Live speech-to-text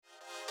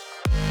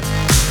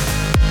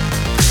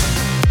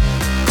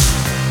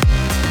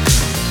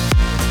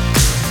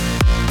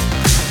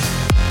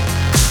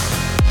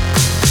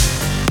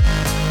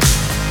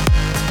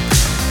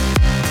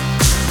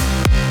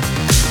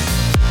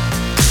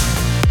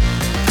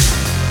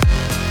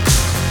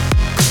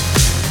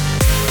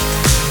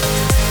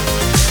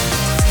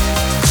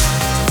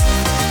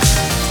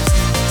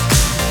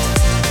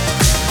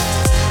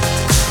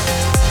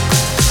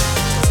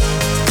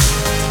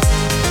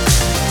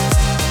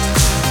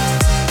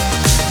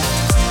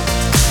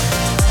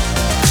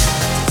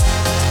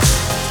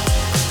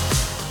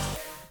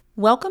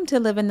Welcome to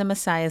Live in the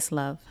Messiah's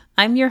Love.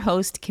 I'm your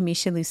host,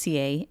 Kamisha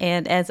Lucier,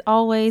 and as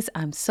always,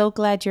 I'm so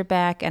glad you're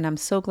back, and I'm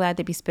so glad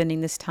to be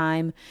spending this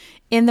time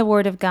in the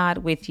Word of God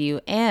with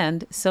you,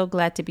 and so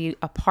glad to be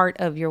a part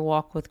of your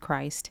walk with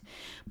Christ.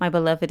 My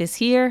beloved is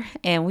here,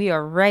 and we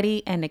are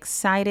ready and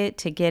excited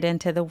to get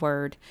into the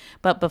Word.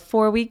 But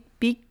before we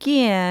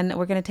begin,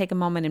 we're going to take a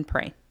moment and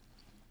pray.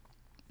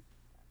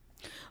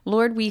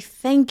 Lord, we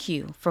thank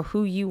you for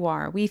who you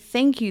are. We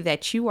thank you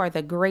that you are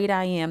the great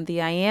I am,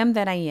 the I am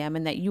that I am,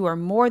 and that you are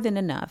more than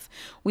enough.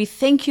 We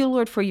thank you,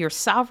 Lord, for your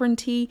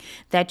sovereignty,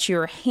 that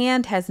your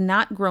hand has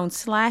not grown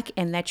slack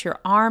and that your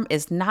arm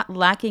is not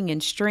lacking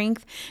in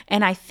strength.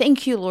 And I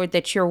thank you, Lord,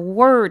 that your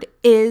word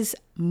is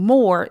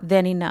more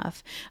than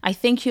enough. I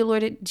thank you,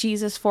 Lord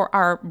Jesus, for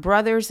our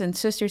brothers and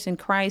sisters in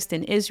Christ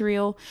in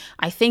Israel.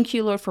 I thank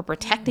you, Lord, for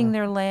protecting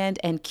their land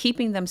and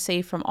keeping them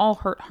safe from all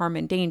hurt, harm,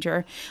 and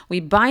danger. We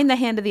bind the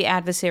hand of the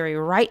adversary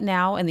right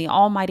now in the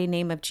almighty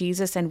name of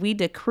Jesus, and we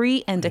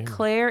decree and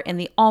declare in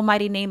the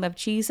almighty name of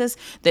Jesus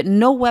that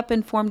no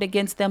weapon formed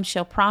against them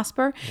shall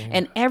prosper,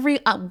 and every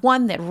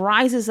one that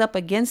rises up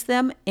against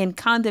them in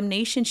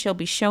condemnation shall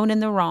be shown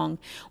in the wrong.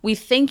 We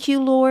thank you,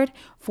 Lord,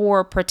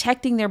 for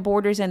protecting their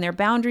borders and their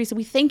boundaries.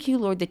 We thank you,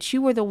 Lord, that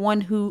you are the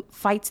one who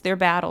fights their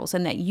battles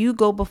and that you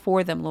go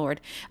before them,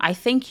 Lord. I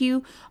thank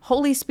you,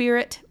 Holy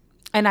Spirit,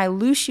 and I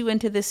loose you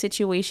into this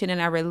situation,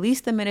 and I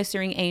release the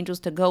ministering angels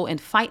to go and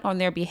fight on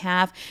their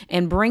behalf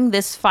and bring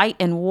this fight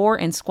and war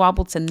and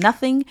squabble to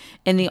nothing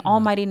in the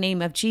almighty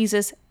name of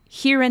Jesus.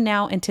 Here and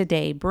now and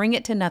today, bring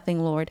it to nothing,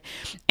 Lord.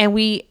 And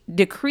we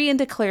decree and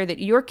declare that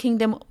your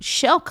kingdom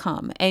shall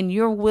come and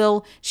your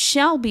will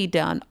shall be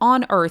done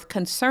on earth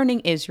concerning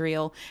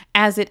Israel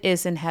as it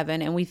is in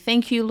heaven. And we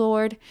thank you,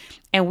 Lord,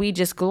 and we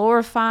just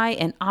glorify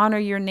and honor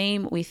your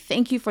name. We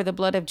thank you for the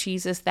blood of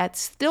Jesus that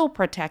still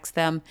protects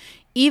them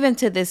even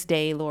to this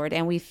day, Lord.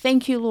 And we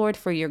thank you, Lord,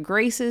 for your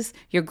graces,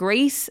 your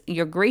grace,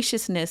 your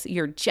graciousness,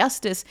 your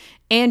justice,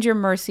 and your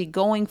mercy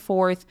going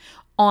forth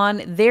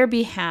on their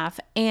behalf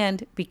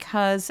and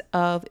because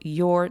of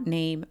your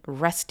name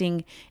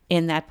resting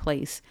in that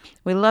place.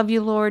 We love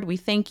you, Lord. We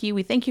thank you.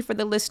 We thank you for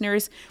the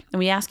listeners, and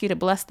we ask you to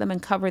bless them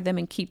and cover them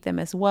and keep them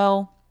as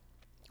well.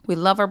 We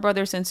love our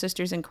brothers and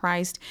sisters in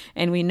Christ,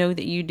 and we know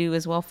that you do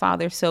as well,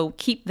 Father. So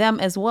keep them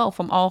as well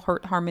from all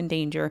hurt, harm, and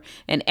danger.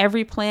 And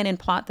every plan and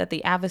plot that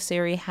the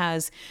adversary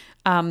has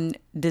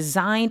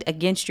designed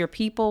against your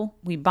people,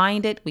 we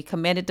bind it, we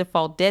command it to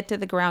fall dead to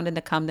the ground and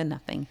to come to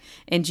nothing.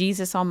 In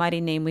Jesus' almighty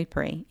name we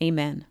pray.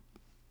 Amen.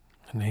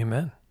 And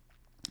amen.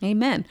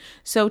 Amen.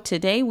 So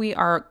today we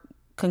are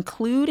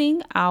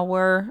concluding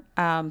our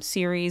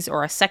series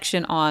or a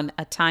section on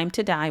A Time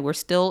to Die. We're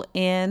still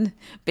in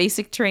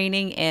basic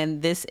training,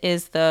 and this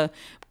is the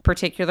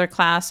particular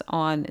class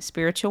on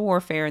spiritual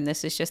warfare, and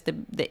this is just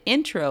the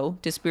intro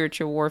to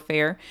spiritual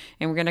warfare,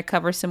 and we're going to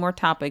cover some more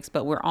topics,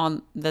 but we're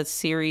on the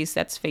series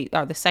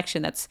or the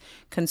section that's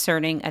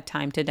concerning A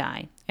Time to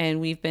Die. And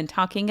we've been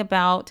talking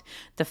about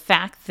the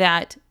fact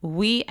that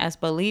we as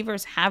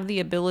believers have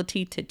the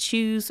ability to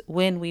choose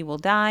when we will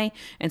die.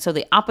 And so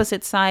the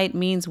opposite side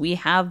means we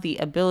have the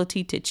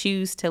ability to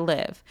choose to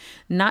live,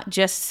 not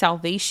just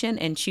salvation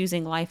and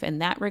choosing life in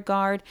that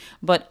regard,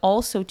 but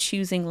also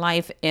choosing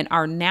life in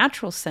our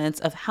natural sense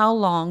of how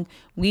long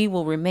we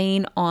will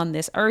remain on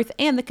this earth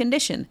and the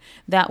condition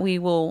that we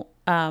will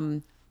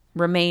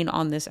remain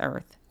on this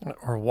earth.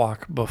 Or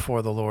walk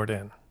before the Lord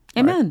in.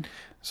 Amen. Right?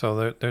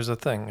 So there's a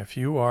thing. If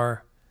you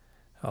are,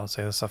 I'll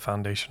say this is a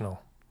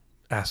foundational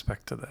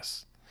aspect to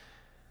this.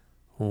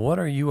 What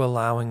are you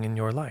allowing in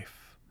your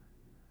life?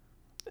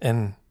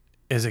 And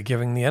is it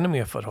giving the enemy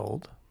a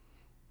foothold?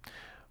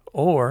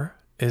 Or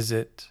is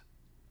it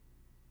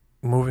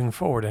moving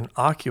forward and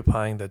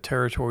occupying the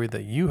territory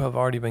that you have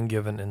already been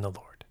given in the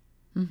Lord?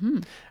 Mm-hmm.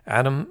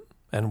 Adam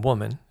and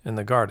woman in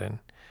the garden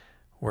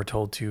were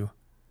told to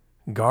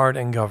guard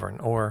and govern,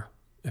 or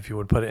if you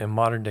would put it in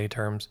modern day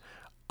terms,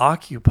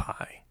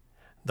 occupy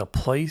the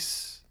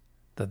place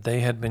that they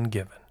had been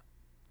given.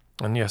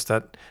 And yes,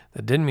 that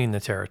did mean the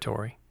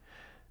territory.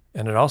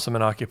 And it also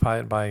meant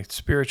occupied by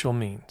spiritual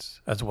means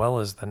as well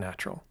as the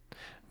natural.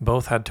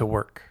 Both had to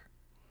work,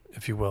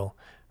 if you will.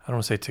 I don't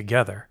want to say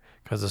together,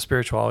 because the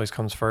spiritual always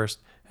comes first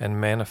and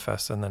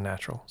manifests in the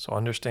natural. So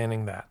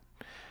understanding that.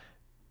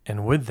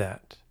 And with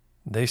that,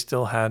 they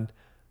still had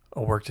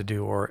a work to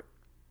do, or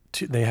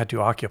they had to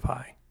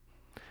occupy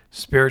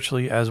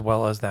spiritually as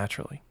well as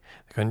naturally.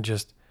 They couldn't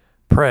just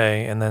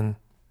pray and then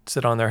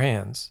sit on their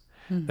hands.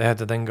 They had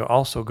to then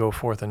also go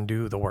forth and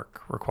do the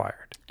work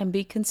required. And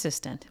be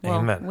consistent.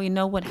 Amen. Well, we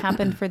know what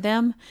happened for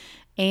them,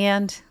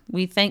 and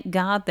we thank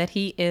God that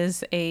he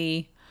is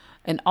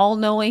an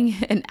all-knowing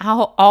and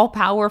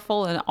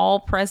all-powerful and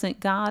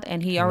all-present God,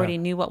 and he already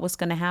knew what was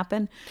going to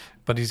happen.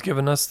 But he's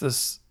given us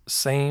this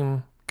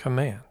same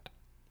command,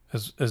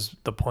 is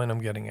the point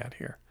I'm getting at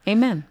here.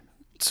 Amen.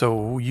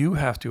 So you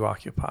have to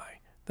occupy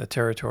the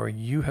territory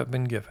you have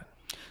been given.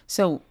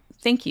 So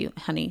thank you,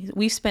 honey.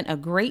 We've spent a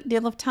great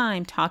deal of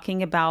time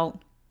talking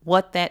about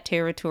what that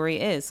territory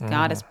is.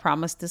 God has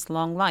promised us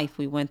long life.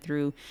 We went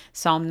through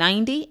Psalm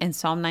 90 and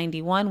Psalm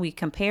 91. We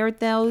compared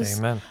those.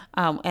 Amen.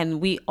 And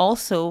we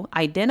also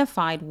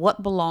identified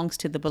what belongs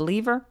to the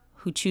believer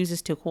who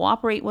chooses to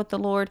cooperate with the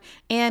Lord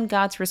and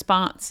God's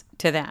response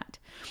to that.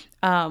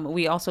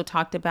 We also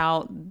talked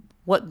about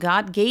what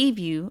God gave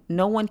you.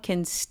 No one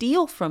can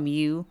steal from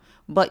you,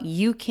 but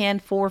you can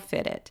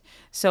forfeit it.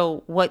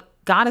 So what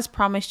God has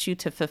promised you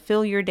to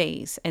fulfill your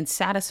days and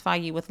satisfy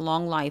you with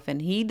long life.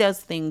 And he does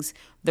things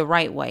the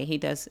right way. He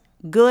does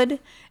good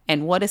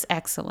and what is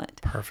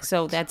excellent. Perfect.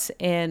 So that's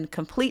in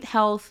complete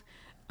health,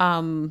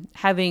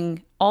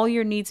 having all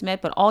your needs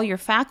met, but all your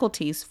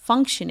faculties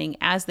functioning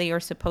as they are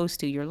supposed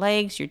to. Your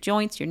legs, your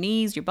joints, your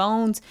knees, your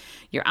bones,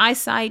 your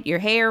eyesight, your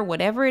hair,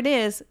 whatever it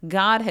is,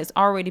 God has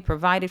already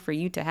provided for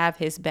you to have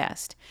his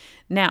best.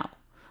 Now,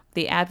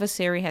 the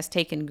adversary has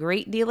taken a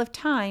great deal of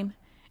time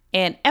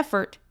and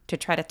effort to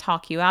try to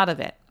talk you out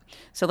of it.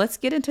 So let's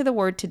get into the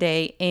word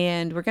today,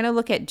 and we're going to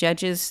look at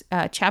Judges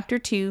chapter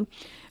 2,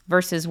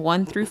 verses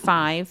 1 through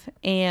 5,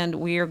 and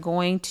we are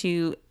going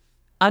to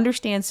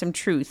understand some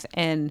truth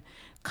and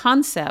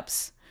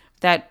concepts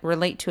that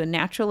relate to a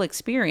natural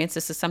experience.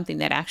 This is something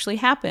that actually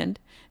happened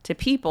to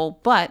people,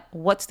 but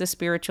what's the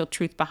spiritual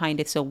truth behind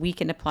it so we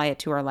can apply it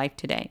to our life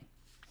today?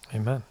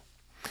 Amen.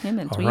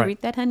 Amen. All Will right. you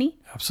read that, honey?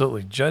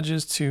 Absolutely.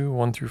 Judges 2,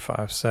 1 through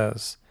 5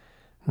 says,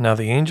 Now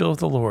the angel of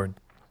the Lord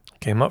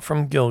came up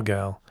from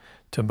Gilgal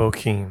to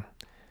Bochim,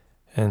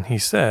 and he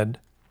said,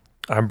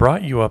 I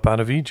brought you up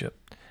out of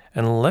Egypt,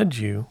 and led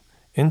you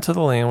into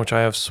the land which I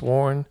have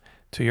sworn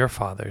to your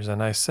fathers.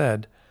 And I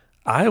said,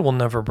 I will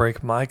never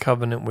break my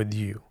covenant with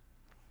you.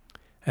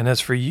 And as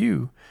for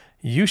you,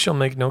 you shall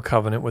make no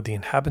covenant with the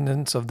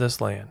inhabitants of this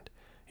land.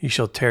 You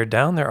shall tear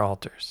down their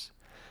altars.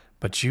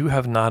 But you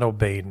have not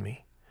obeyed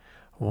me.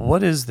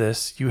 What is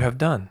this you have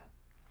done?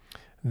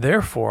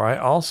 Therefore I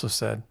also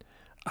said,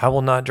 I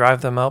will not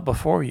drive them out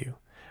before you,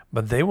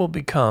 but they will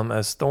become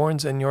as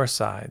thorns in your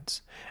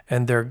sides,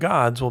 and their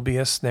gods will be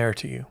a snare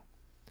to you.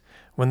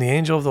 When the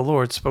angel of the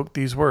Lord spoke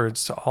these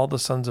words to all the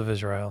sons of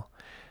Israel,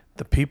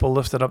 the people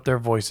lifted up their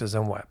voices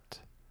and wept.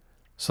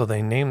 So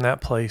they named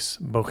that place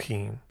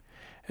Bochim,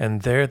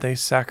 and there they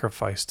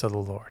sacrificed to the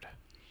Lord.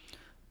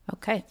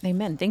 Okay.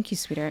 Amen. Thank you,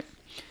 sweetheart.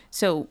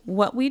 So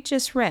what we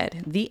just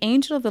read, the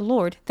angel of the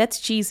Lord, that's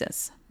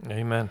Jesus.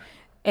 Amen.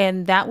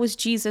 And that was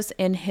Jesus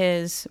in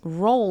his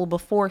role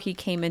before he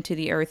came into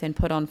the earth and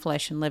put on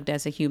flesh and lived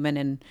as a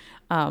human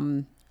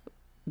and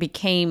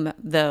became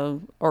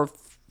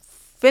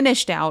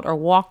finished out or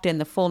walked in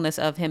the fullness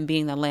of him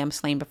being the lamb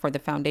slain before the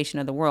foundation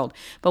of the world.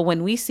 But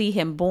when we see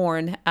him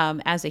born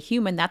as a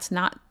human, that's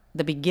not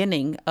the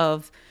beginning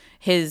of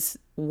his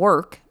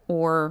work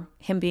or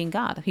him being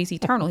God. He's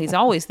eternal. He's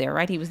always there,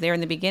 right? He was there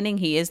in the beginning.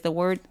 He is the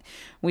Word.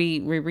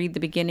 We read the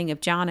beginning of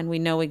John and we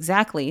know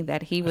exactly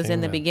that he was in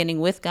the beginning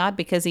with God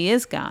because he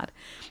is God.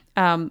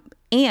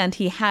 And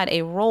he had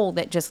a role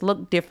that just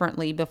looked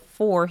differently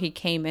before he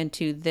came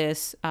into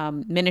this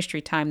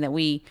ministry time that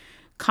we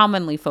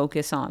commonly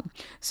focus on.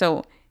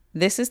 So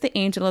this is the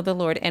angel of the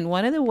Lord. And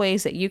one of the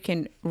ways that you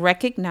can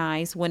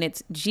recognize when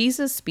it's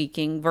Jesus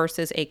speaking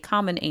versus a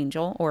common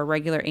angel or a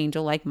regular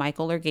angel like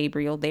Michael or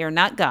Gabriel, they are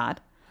not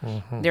God.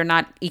 Mm-hmm. They're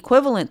not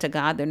equivalent to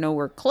God. They're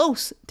nowhere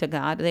close to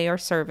God. They are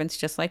servants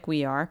just like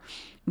we are.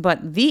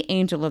 But the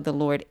angel of the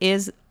Lord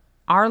is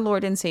our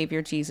Lord and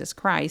Savior, Jesus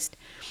Christ.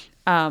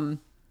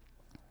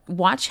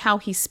 Watch how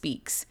he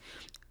speaks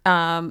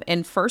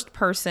in first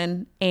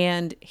person,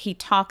 and he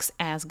talks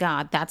as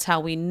God. That's how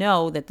we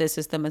know that this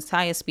is the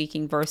Messiah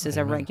speaking versus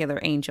a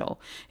regular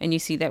angel. And you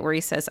see that where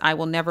he says, I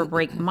will never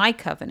break my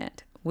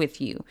covenant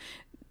with you.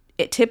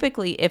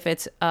 Typically, if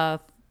it's a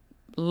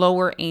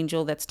lower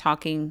angel that's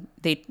talking,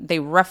 they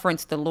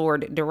reference the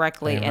Lord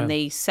directly. Amen. And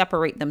they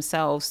separate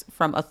themselves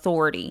from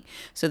authority.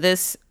 So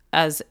this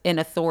as in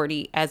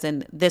authority, as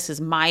in this is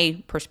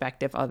my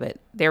perspective of it.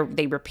 They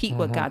repeat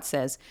what God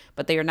says,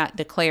 but they are not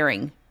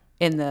declaring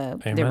in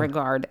the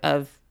regard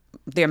of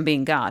them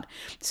being God.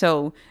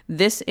 So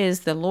this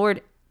is the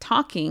Lord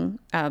talking,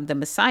 the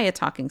Messiah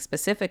talking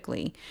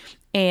specifically,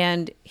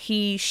 and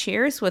he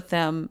shares with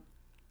them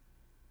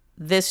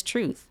this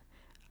truth.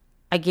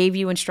 I gave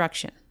you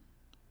instruction.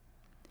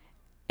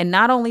 And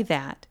not only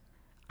that,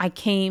 I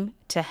came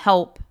to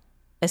help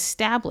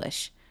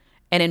establish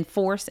and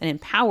enforce and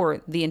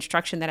empower the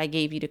instruction that I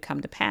gave you to come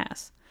to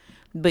pass.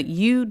 But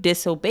you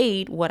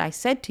disobeyed what I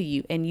said to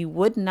you, and you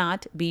would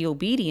not be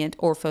obedient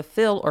or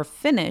fulfill or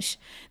finish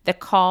the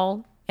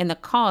call and the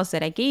cause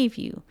that I gave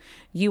you.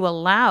 You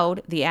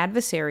allowed the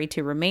adversary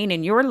to remain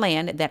in your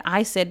land that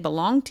I said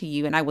belonged to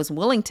you, and I was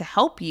willing to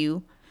help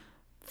you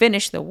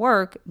finish the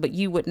work, but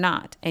you would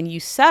not. And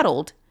you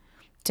settled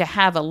to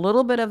have a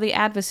little bit of the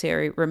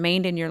adversary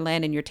remained in your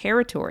land and your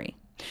territory.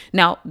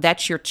 Now,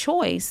 that's your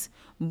choice,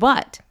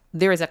 but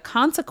there is a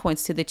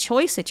consequence to the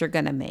choice that you're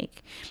going to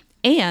make.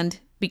 And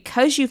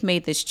because you've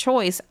made this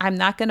choice, I'm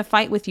not going to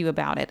fight with you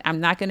about it. I'm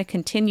not going to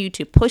continue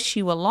to push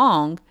you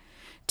along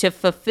to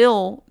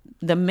fulfill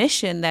the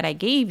mission that I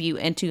gave you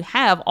and to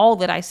have all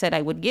that I said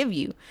I would give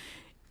you.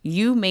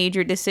 You made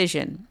your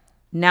decision.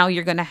 Now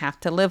you're going to have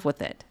to live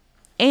with it.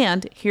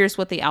 And here's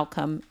what the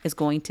outcome is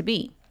going to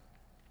be.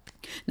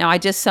 Now, I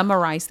just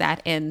summarized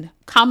that in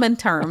common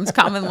terms,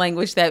 common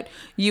language that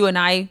you and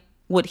I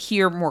would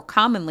hear more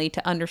commonly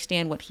to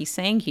understand what he's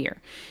saying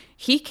here.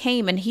 He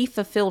came and he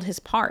fulfilled his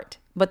part,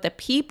 but the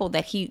people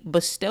that he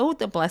bestowed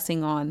the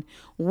blessing on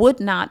would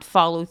not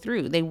follow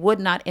through. They would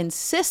not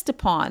insist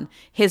upon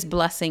his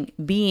blessing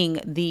being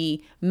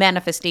the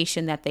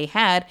manifestation that they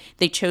had.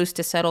 They chose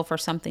to settle for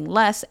something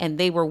less, and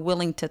they were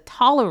willing to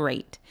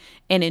tolerate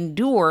and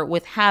endure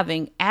with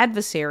having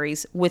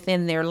adversaries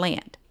within their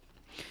land.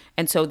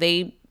 And so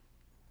they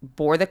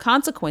bore the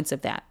consequence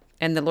of that.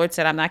 And the Lord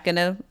said, I'm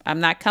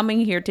not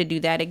coming here to do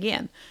that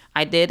again.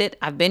 I did it.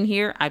 I've been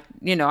here.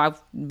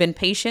 I've been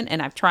patient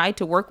and I've tried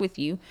to work with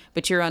you,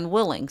 but you're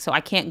unwilling. So I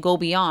can't go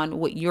beyond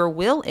what your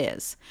will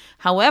is.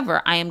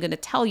 However, I am going to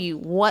tell you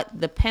what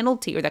the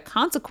penalty or the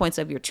consequence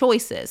of your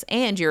choice is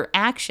and your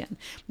action,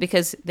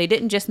 because they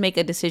didn't just make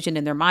a decision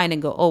in their mind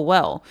and go, oh,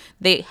 well,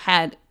 they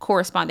had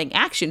corresponding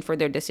action for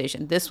their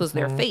decision. This was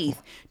their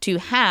faith to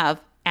have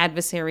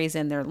adversaries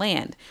in their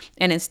land.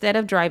 And instead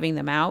of driving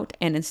them out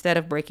and instead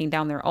of breaking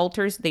down their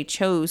altars, they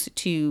chose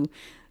to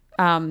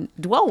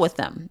dwell with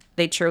them.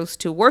 They chose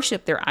to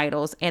worship their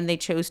idols, and they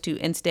chose to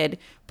instead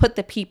put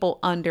the people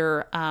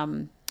under,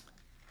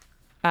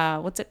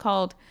 what's it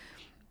called?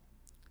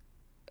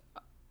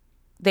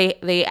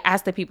 They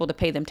asked the people to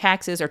pay them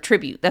taxes or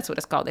tribute. That's what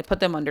it's called. They put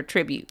them under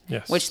tribute,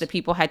 Yes. which the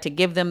people had to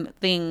give them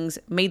things,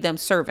 made them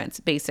servants,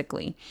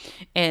 basically.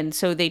 And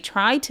so they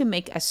tried to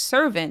make a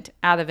servant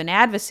out of an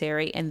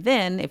adversary. And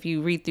then if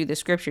you read through the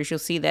scriptures, you'll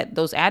see that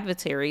those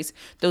adversaries,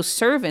 those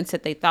servants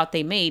that they thought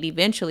they made,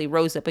 eventually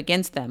rose up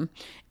against them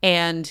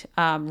and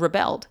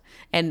rebelled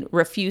and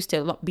refused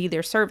to be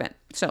their servant.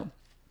 So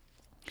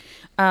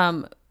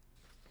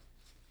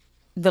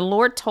the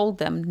Lord told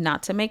them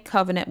not to make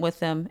covenant with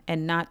them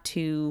and not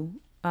to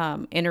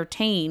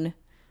entertain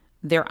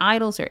their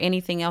idols or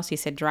anything else. He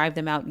said, drive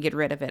them out, get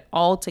rid of it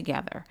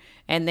altogether.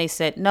 And they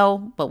said,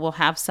 no, but we'll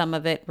have some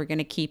of it. We're going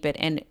to keep it.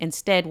 And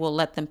instead, we'll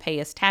let them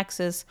pay us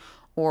taxes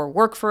or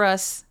work for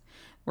us.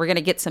 We're going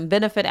to get some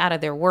benefit out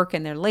of their work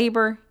and their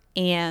labor,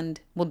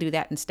 and we'll do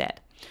that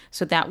instead.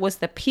 So that was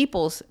the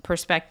people's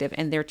perspective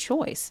and their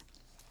choice.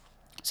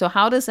 So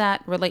how does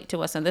that relate to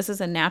us? And this is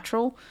a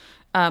natural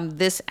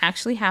this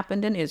actually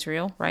happened in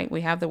Israel, right?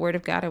 We have the word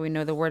of God and we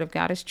know the word of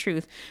God is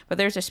truth, but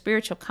there's a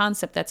spiritual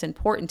concept that's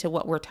important to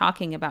what we're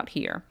talking about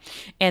here.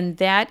 And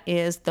that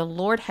is the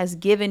Lord has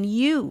given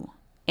you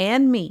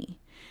and me,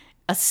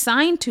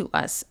 assigned to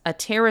us a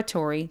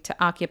territory to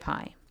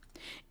occupy.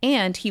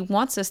 And he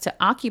wants us to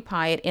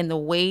occupy it in the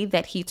way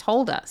that he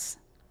told us.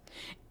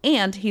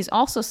 And he's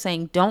also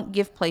saying, don't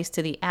give place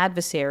to the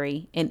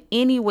adversary in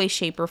any way,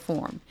 shape, or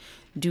form.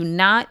 Do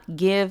not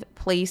give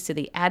place to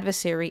the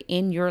adversary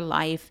in your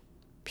life,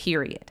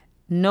 period.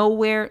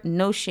 Nowhere,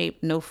 no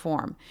shape, no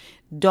form.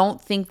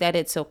 Don't think that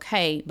it's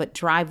okay, but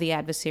drive the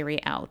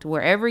adversary out.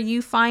 Wherever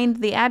you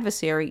find the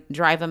adversary,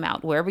 drive him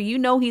out. Wherever you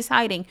know he's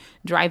hiding,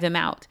 drive him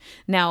out.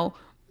 Now,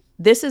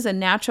 this is a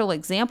natural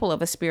example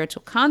of a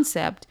spiritual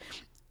concept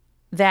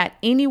that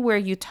anywhere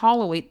you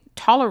tolerate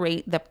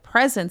the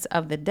presence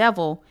of the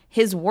devil,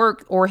 his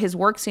work or his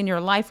works in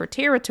your life or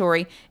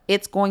territory,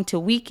 it's going to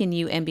weaken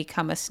you and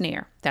become a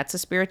snare. That's a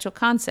spiritual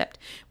concept.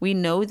 We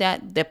know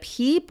that the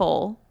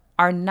people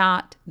are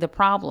not the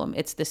problem.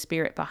 It's the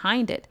spirit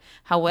behind it.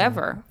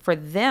 However, for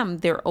them,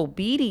 their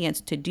obedience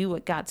to do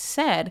what God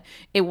said,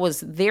 it was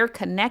their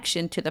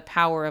connection to the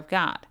power of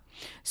God.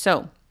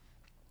 So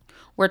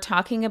we're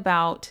talking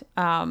about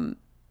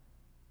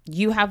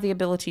you have the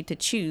ability to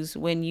choose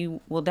when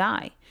you will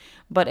die.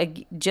 But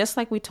just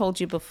like we told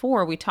you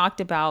before, we talked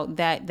about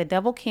that the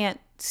devil can't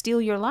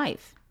steal your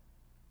life,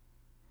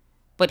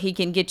 but he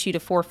can get you to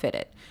forfeit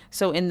it.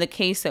 So in the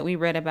case that we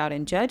read about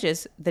in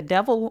Judges, the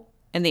devil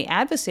and the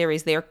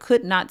adversaries there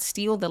could not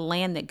steal the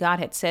land that God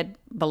had said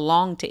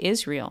belonged to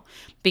Israel,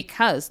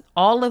 because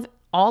all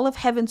of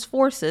heaven's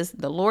forces,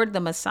 the Lord,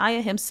 the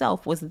Messiah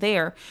himself, was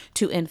there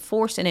to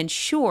enforce and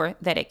ensure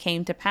that it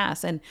came to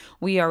pass. And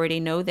we already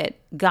know that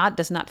God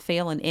does not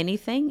fail in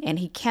anything and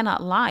he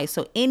cannot lie.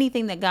 So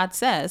anything that God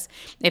says,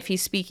 if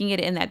he's speaking it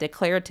in that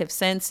declarative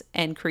sense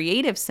and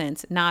creative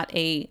sense, not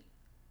a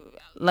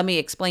let me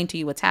explain to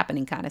you what's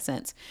happening kind of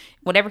sense,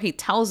 whatever he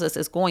tells us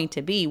is going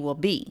to be, will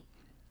be.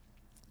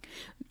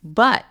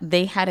 But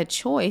they had a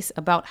choice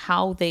about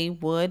how they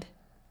would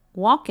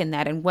walk in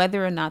that and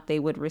whether or not they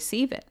would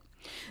receive it.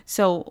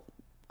 So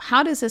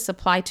how does this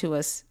apply to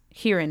us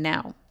here and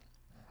now?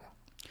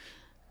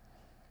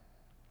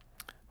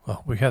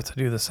 Well, we have to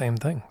do the same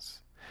things,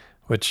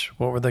 which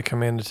what were they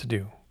commanded to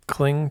do?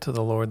 Cling to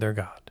the Lord their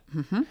God,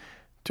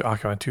 to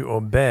occupy, to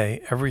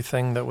obey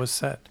everything that was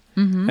said.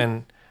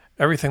 And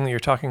everything that you're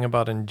talking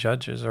about in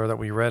Judges, or that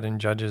we read in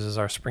Judges as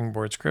our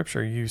springboard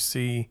scripture, you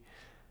see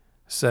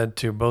said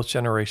to both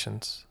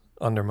generations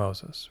under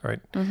Moses,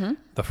 right?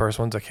 The first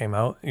ones that came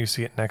out, you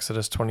see it in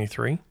Exodus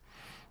 23,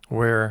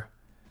 where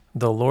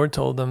the Lord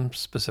told them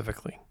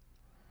specifically,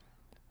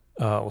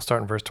 we'll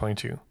start in verse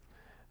 22,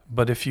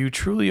 But if you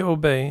truly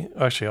obey,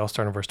 actually, I'll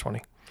start in verse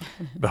 20.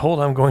 Behold,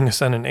 I'm going to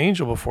send an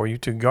angel before you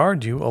to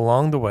guard you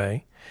along the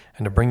way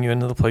and to bring you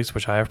into the place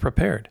which I have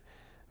prepared.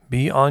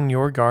 Be on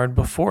your guard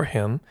before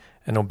him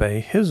and obey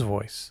his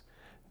voice.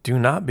 Do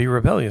not be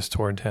rebellious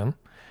toward him,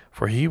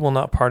 for he will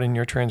not pardon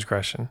your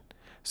transgression,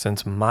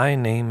 since my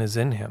name is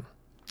in him.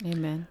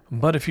 Amen.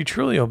 But if you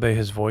truly obey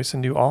his voice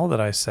and do all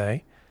that I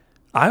say,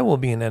 I will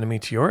be an enemy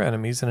to your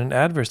enemies and an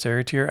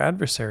adversary to your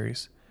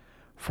adversaries.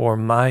 For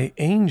my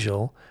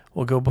angel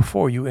will go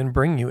before you and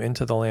bring you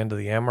into the land of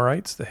the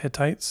Amorites, the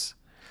Hittites,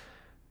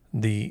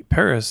 the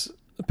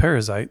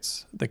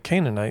Perizzites, the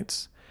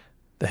Canaanites,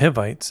 the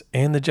Hivites,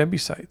 and the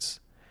Jebusites,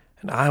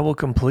 and I will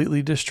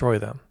completely destroy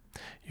them.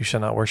 You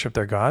shall not worship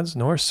their gods,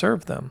 nor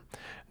serve them,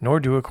 nor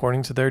do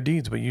according to their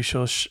deeds, but you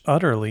shall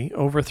utterly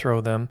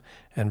overthrow them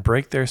and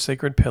break their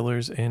sacred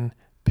pillars in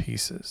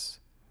pieces.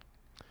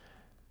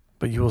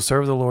 But you will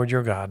serve the Lord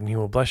your God, and he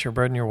will bless your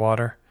bread and your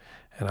water,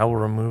 and I will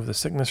remove the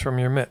sickness from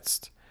your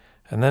midst.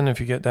 And then if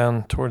you get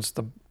down towards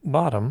the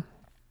bottom,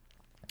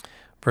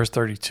 verse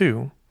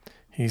 32,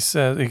 he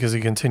says, because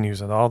he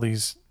continues, and all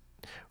these,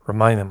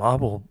 remind them, I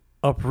will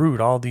uproot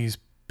all these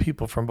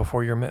people from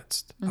before your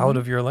midst, out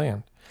of your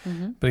land.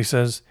 But he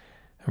says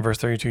in verse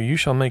 32, you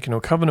shall make no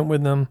covenant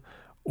with them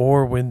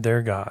or with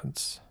their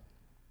gods.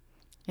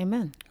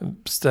 Amen.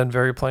 Said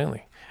very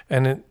plainly.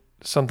 And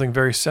something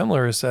very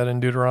similar is said in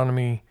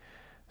Deuteronomy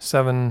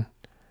 7,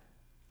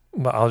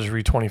 but I'll just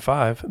read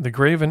 25. The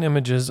graven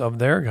images of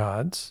their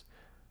gods,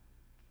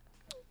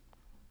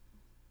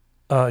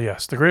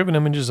 the graven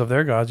images of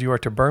their gods you are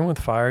to burn with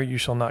fire. You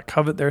shall not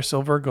covet their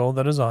silver or gold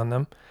that is on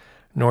them,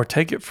 nor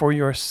take it for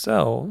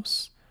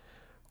yourselves,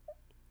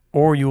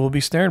 or you will be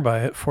snared by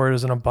it, for it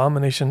is an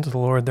abomination to the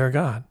Lord their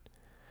God.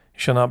 You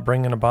shall not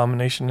bring an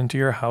abomination into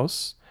your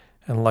house,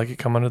 and like it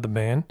come under the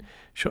ban. You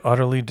shall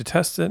utterly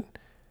detest it,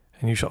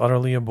 and you shall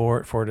utterly abhor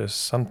it, for it is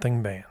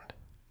something banned.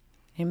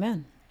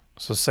 Amen.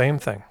 So same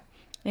thing.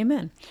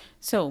 Amen.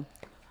 So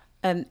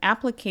an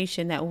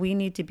application that we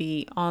need to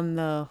be on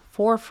the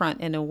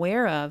forefront and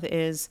aware of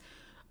is,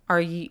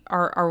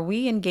 are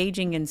we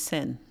engaging in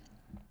sin?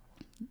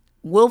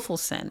 Willful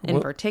sin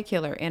in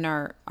particular in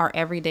our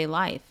everyday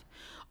life.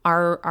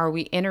 Are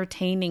we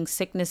entertaining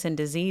sickness and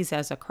disease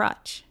as a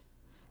crutch,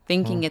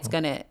 thinking it's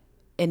going to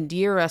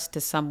endear us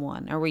to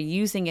someone? Are we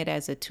using it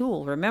as a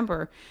tool?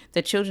 Remember,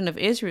 the children of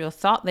Israel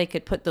thought they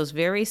could put those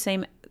very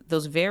same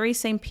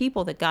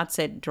people that God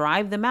said,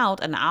 drive them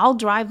out, and I'll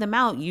drive them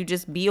out. You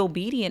just be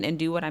obedient and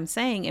do what I'm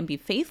saying and be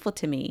faithful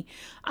to me.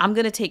 I'm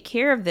going to take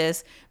care of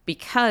this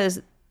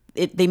because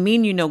they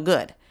mean you no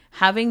good.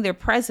 Having their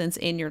presence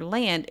in your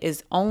land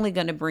is only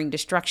going to bring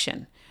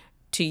destruction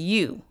to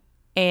you,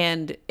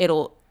 and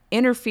it'll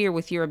interfere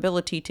with your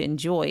ability to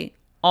enjoy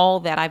all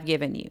that I've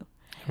given you.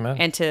 Amen.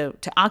 And to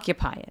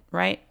occupy it,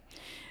 right?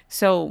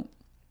 So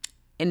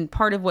in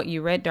part of what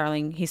you read,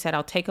 darling, he said,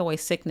 I'll take away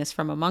sickness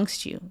from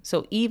amongst you.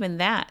 So even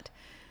that,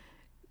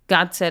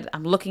 God said,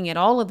 I'm looking at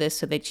all of this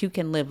so that you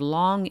can live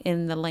long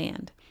in the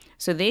land.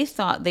 So they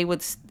thought they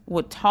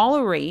would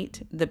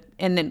tolerate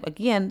and then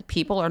again,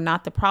 people are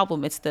not the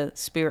problem. It's the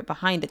spirit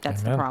behind it.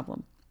 That's Amen. The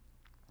problem.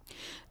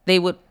 They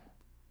would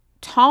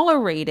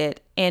tolerate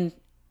it and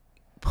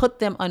put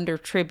them under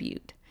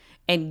tribute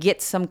and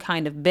get some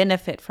kind of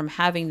benefit from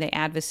having the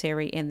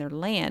adversary in their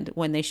land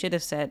when they should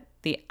have said,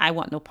 I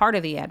want no part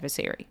of the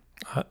adversary.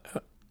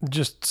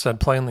 Just said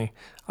plainly,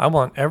 I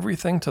want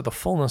everything to the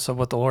fullness of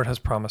what the Lord has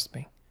promised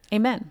me.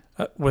 Amen.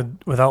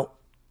 Without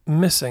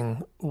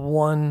missing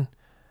one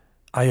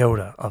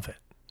iota of it.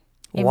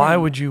 Amen. Why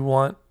would you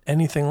want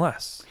anything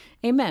less?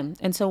 Amen.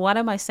 And so what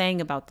am I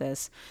saying about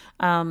this?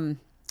 When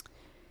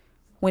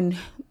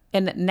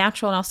in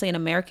natural, and I'll say in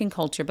American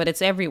culture, but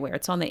it's everywhere.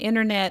 It's on the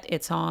internet,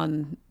 it's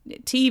on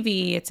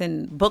TV, it's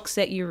in books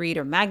that you read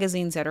or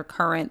magazines that are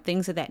current,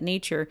 things of that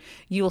nature.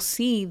 You'll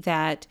see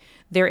that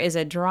there is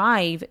a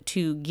drive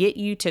to get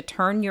you to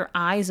turn your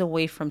eyes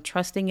away from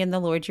trusting in the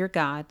Lord your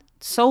God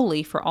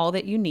solely for all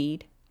that you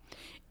need,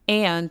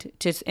 and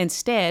to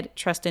instead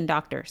trust in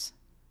doctors,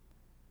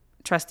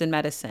 trust in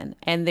medicine.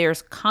 And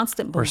there's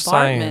constant bombardment. Or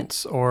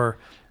science or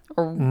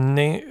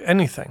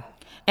anything.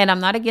 And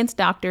I'm not against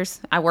doctors.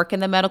 I work in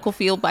the medical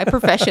field by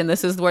profession.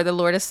 This is where the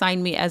Lord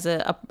assigned me as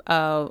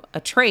a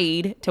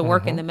trade to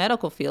work in the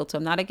medical field. So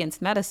I'm not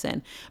against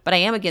medicine, but I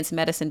am against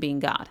medicine being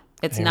God.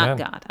 It's Amen. Not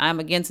God. I'm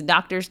against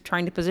doctors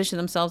trying to position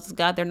themselves as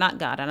God. They're not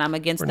God. And I'm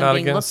against them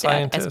being looked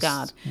at as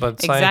God.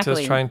 But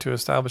scientists trying to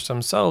establish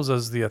themselves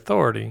as the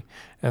authority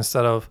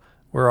instead of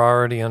we're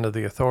already under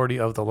the authority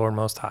of the Lord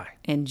Most High.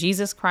 And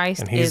Jesus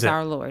Christ is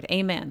our Lord.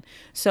 Amen.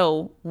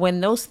 So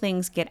when those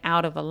things get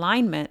out of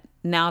alignment,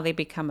 now they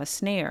become a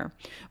snare.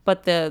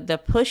 But the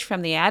push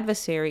from the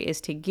adversary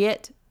is to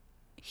get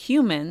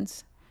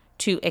humans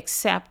to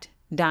accept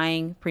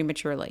dying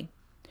prematurely,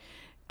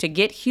 to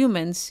get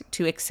humans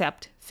to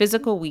accept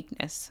physical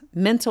weakness,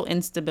 mental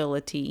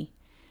instability,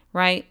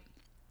 right?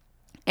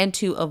 And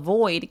to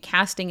avoid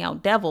casting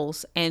out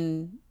devils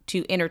and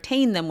to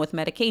entertain them with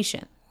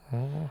medication.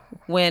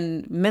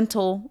 When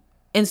mental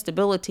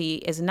instability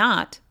is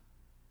not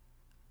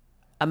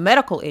a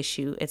medical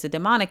issue. It's a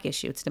demonic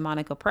issue. It's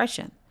demonic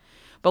oppression.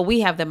 But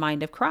we have the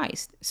mind of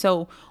Christ.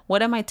 So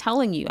what am I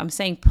telling you? I'm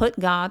saying put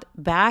God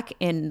back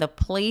in the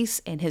place,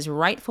 in his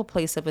rightful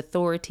place of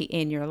authority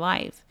in your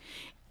life.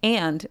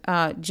 And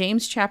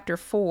James chapter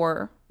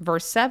 4,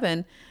 verse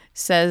 7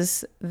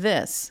 says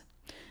this: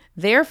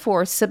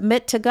 therefore,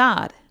 submit to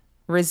God,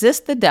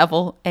 resist the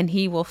devil, and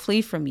he will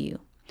flee from you.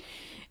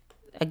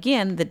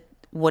 Again,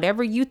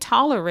 whatever you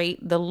tolerate,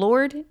 the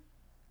Lord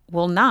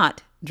will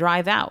not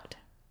drive out.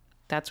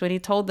 That's what he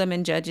told them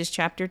in Judges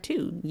chapter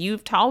 2.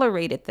 You've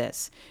tolerated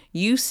this.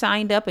 You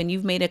signed up and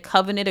you've made a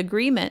covenant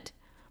agreement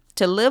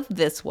to live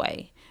this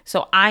way.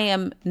 So I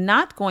am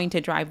not going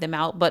to drive them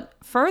out. But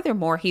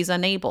furthermore, he's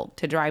unable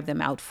to drive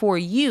them out for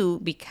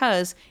you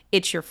because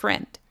it's your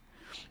friend.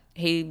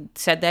 He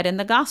said that in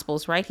the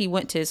Gospels, right? He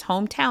went to his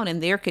hometown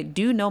and there could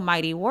do no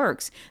mighty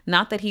works.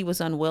 Not that he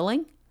was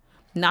unwilling,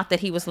 not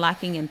that he was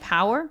lacking in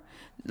power,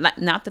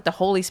 not that the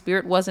Holy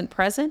Spirit wasn't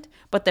present,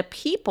 but the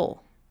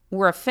people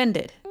were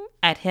offended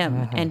at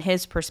him and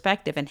his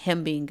perspective and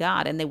him being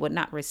God, and they would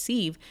not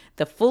receive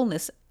the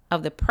fullness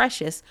of the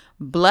precious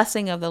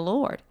blessing of the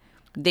Lord.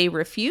 They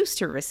refused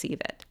to receive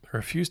it.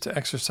 Refused to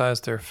exercise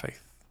their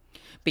faith.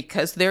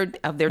 Because of their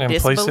and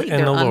disbelief, place it in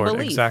their the unbelief.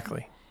 Lord,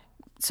 exactly.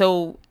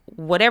 So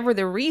whatever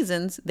the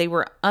reasons, they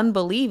were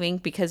unbelieving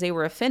because they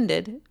were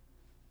offended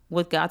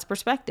with God's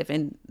perspective,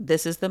 and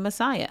this is the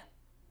Messiah.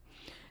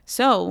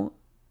 So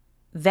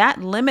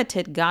that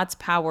limited God's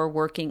power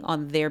working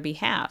on their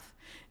behalf.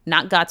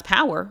 Not God's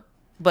power,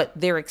 but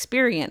their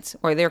experience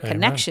or their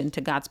connection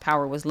to God's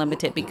power was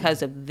limited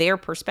because of their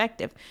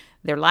perspective,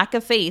 their lack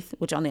of faith,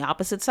 which on the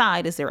opposite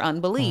side is their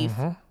unbelief,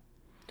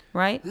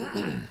 right?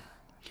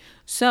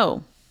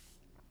 So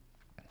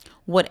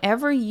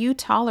whatever you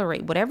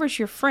tolerate, whatever's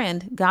your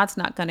friend, God's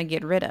not going to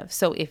get rid of.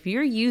 So if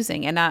you're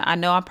using, and I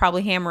know I'm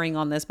probably hammering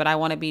on this, but I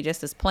want to be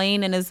just as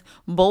plain and as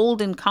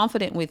bold and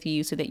confident with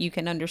you so that you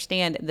can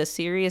understand the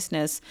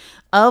seriousness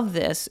of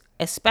this,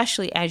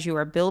 especially as you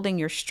are building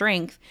your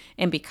strength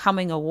and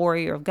becoming a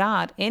warrior of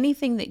God.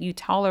 Anything that you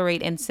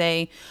tolerate and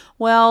say,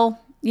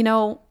 well,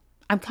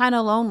 I'm kind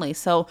of lonely,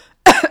 so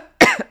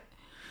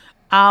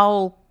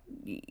I'll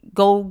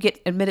go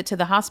get admitted to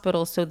the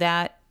hospital so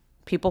that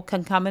people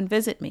can come and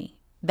visit me.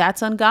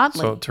 That's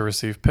ungodly. So to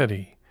receive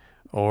pity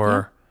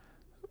or,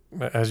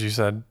 as you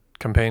said,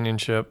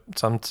 companionship,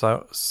 some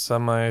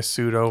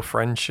semi-pseudo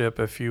friendship,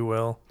 if you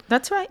will.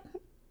 That's right.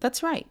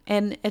 That's right.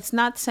 And it's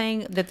not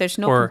saying that there's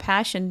no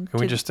compassion. Can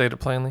we just state it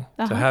plainly?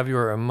 To have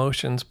your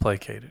emotions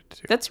placated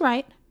to. That's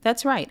right.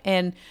 That's right.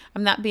 And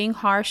I'm not being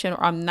harsh, and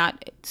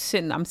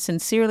I'm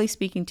sincerely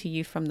speaking to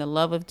you from the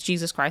love of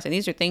Jesus Christ. And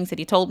these are things that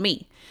he told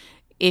me.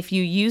 If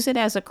you use it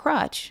as a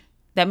crutch,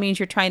 that means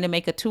you're trying to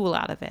make a tool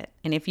out of it.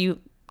 And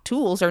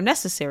tools are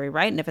necessary,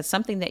 right? And if it's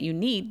something that you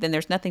need, then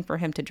there's nothing for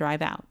him to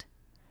drive out,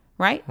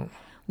 right?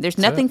 There's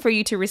nothing for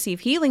you to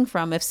receive healing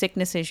from if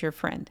sickness is your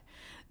friend.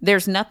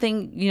 There's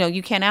nothing,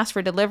 you can't ask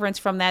for deliverance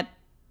from that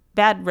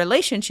bad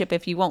relationship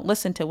if you won't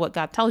listen to what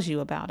God tells you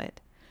about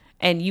it.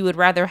 And you would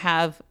rather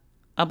have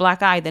a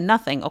black eye than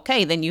nothing.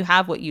 Okay, then you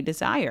have what you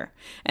desire.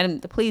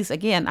 And please,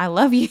 again, I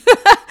love you.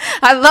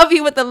 I love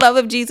you with the love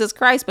of Jesus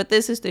Christ, but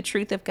this is the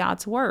truth of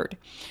God's word.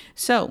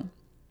 So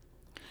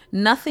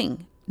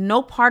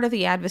no part of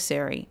the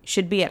adversary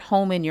should be at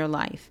home in your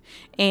life.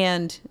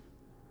 And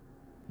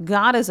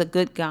God is a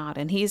good God,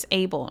 and he's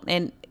able.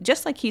 And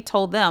just like he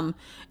told them,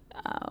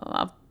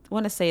 I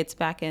want to say it's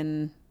back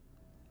in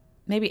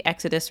maybe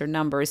Exodus or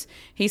Numbers,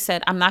 he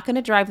said, I'm not going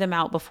to drive them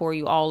out before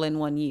you all in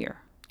 1 year.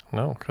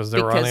 No, because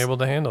they were unable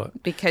to handle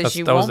it. Because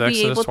you won't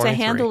be able to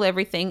handle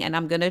everything, and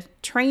I'm going to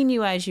train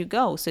you as you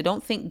go. So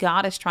don't think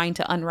God is trying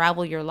to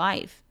unravel your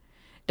life.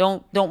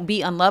 Don't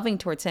be unloving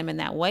towards him in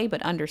that way,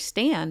 but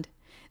understand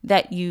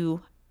that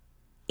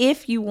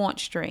if you want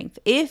strength,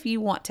 if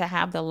you want to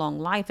have the long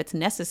life, it's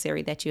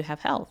necessary that you have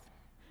health,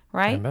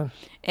 right? Amen.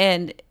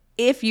 And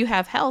if you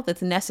have health,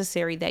 it's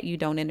necessary that you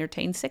don't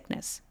entertain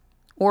sickness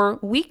or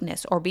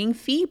weakness or being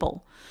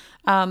feeble.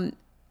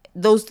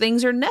 Those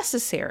things are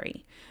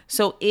necessary.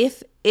 So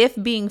if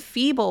being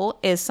feeble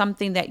is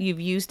something that you've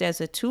used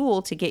as a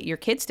tool to get your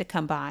kids to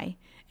come by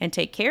and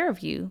take care of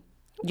you,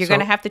 you're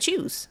going to have to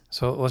choose.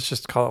 So let's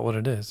just call it what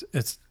it is.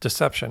 It's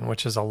deception,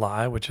 which is a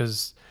lie, which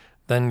is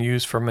then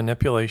used for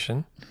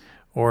manipulation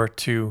or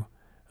to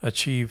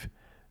achieve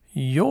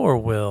your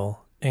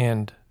will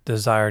and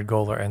desired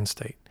goal or end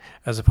state,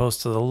 as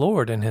opposed to the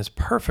Lord and his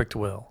perfect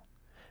will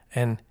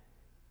and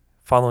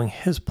following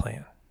his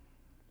plan.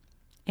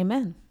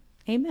 Amen.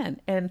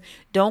 Amen. And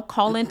don't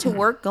call into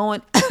work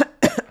going,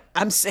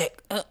 I'm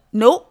sick.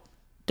 Nope.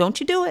 Don't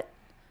you do it.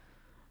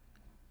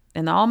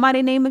 In the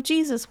almighty name of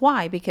Jesus.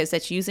 Why? Because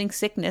that's using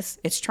sickness.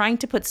 It's trying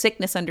to put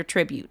sickness under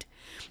tribute.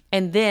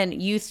 And then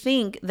you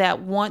think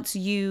that once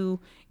you're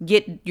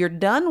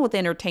done with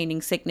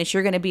entertaining sickness,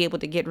 you're going to be able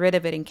to get rid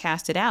of it and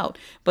cast it out.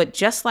 But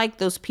just like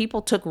those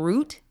people took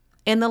root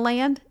in the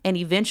land and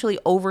eventually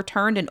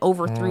overturned and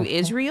overthrew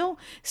Israel,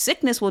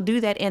 sickness will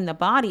do that in the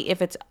body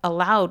if it's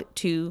allowed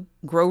to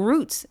grow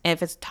roots and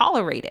if it's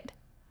tolerated.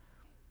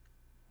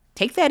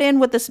 Take that in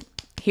with this.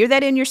 Hear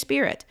that in your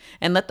spirit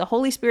and let the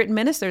Holy Spirit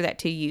minister that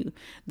to you.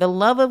 The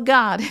love of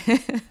God,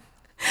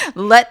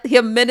 let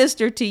him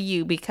minister to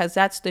you, because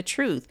that's the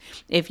truth.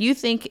 If you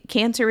think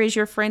cancer is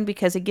your friend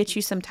because it gets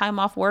you some time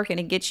off work and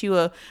it gets you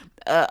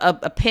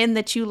a pen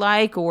that you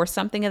like or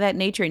something of that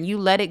nature, and you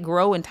let it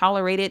grow and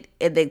tolerate it,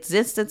 the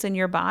existence in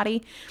your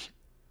body,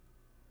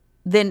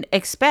 then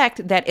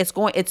expect that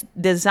its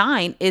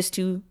design is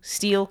to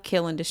steal,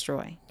 kill, and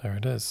destroy. There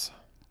it is.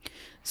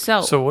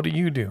 So what do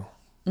you do?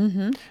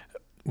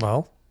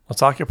 Well,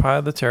 let's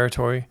occupy the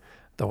territory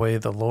the way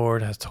the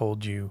Lord has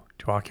told you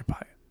to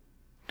occupy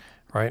it,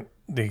 right?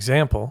 The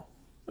example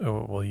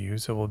we'll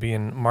use, it will be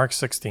in Mark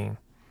 16.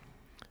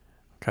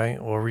 Okay,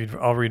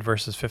 I'll read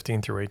verses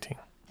 15 through 18.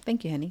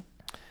 Thank you, honey.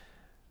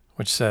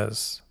 Which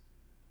says,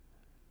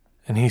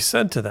 "And he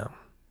said to them,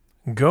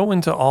 go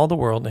into all the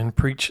world and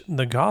preach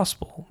the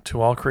gospel to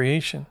all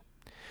creation.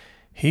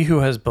 He who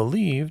has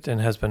believed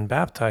and has been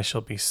baptized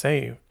shall be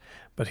saved,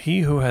 but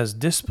he who has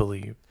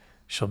disbelieved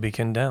shall be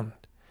condemned.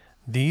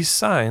 These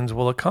signs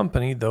will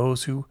accompany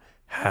those who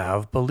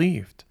have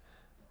believed.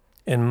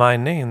 In my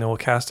name they will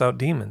cast out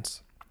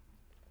demons.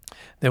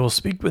 They will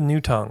speak with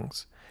new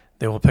tongues.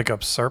 They will pick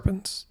up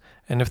serpents,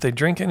 and if they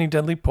drink any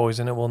deadly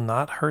poison, it will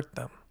not hurt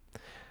them.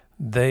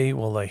 They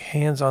will lay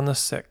hands on the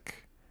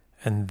sick,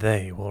 and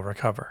they will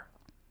recover."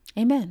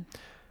 Amen.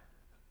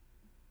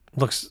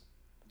 Looks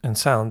and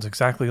sounds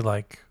exactly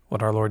like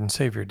what our Lord and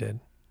Savior did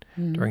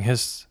during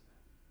his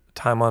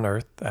time on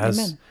earth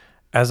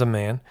as a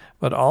man,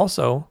 but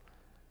also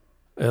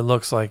it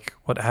looks like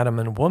what Adam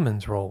and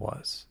woman's role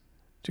was,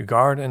 to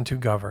guard and to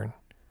govern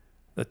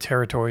the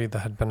territory that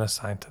had been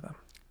assigned to them.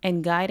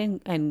 And guard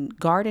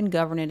and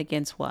govern it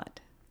against what?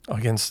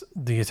 Against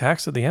the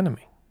attacks of the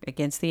enemy.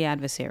 Against the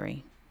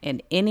adversary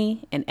in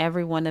any and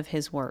every one of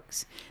his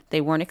works. They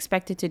weren't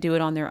expected to do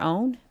it on their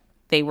own.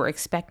 They were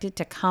expected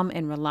to come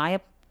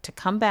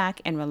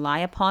back and rely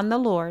upon the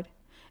Lord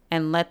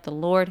and let the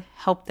Lord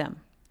help them,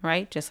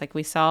 right? Just like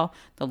we saw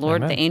the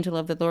Lord, the angel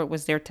of the Lord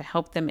was there to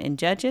help them in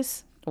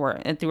Judges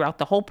and throughout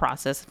the whole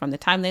process from the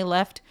time they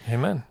left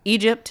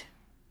Egypt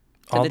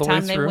to the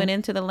time they went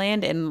into the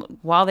land, and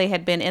while they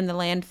had been in the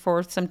land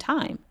for some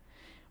time.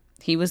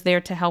 He was there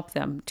to help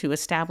them, to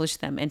establish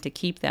them, and to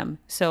keep them.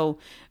 So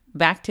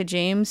back to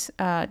James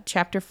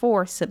chapter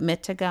 4,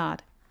 submit to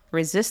God.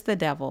 Resist the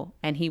devil,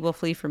 and he will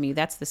flee from you.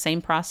 That's the same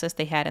process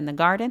they had in the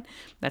garden.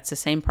 That's the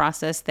same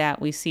process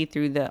that we see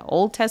through the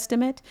Old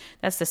Testament.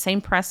 That's the same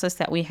process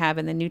that we have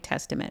in the New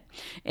Testament.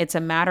 It's a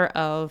matter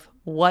of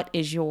what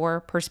is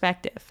your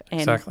perspective.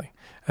 Exactly.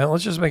 And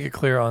let's just make it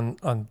clear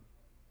on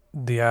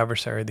the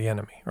adversary, the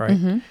enemy,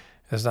 right?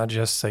 It's not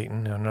just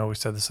Satan. I know we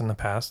said this in the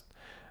past,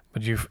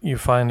 but you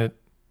find it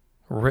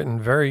written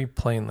very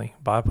plainly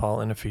by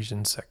Paul in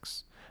Ephesians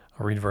 6.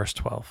 I'll read verse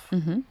 12.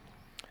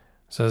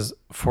 It says,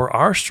 "For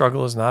our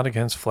struggle is not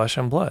against flesh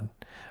and blood,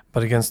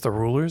 but against the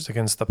rulers,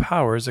 against the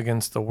powers,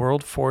 against the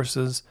world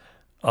forces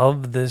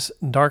of this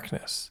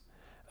darkness,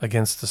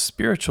 against the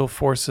spiritual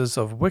forces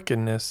of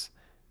wickedness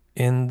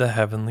in the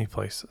heavenly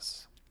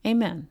places."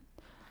 Amen.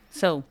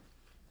 So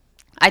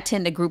I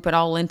tend to group it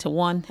all into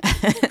one.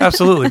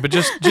 Absolutely. But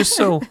just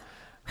so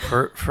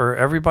for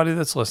everybody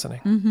that's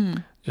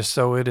listening, just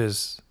so it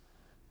is,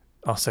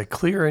 I'll say,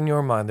 clear in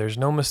your mind, there's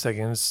no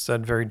mistaking. It's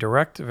said very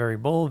direct, very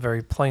bold,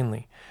 very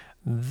plainly.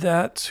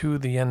 That's who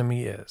the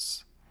enemy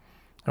is.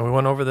 And we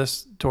went over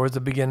this towards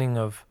the beginning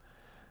of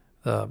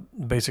the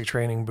basic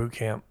training boot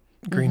camp,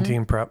 green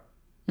team prep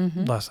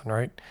lesson,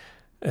 right?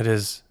 It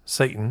is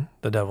Satan,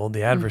 the devil,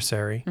 the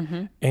adversary,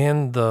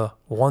 and the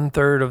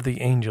 1/3 of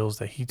the angels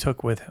that he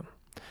took with him.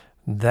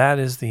 That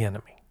is the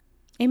enemy.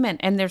 Amen.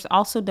 And there's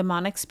also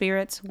demonic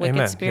spirits,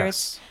 wicked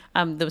spirits.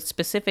 Yes. The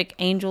specific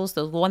angels,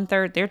 the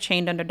 1/3, they're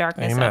chained under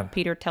darkness.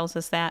 Peter tells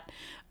us that,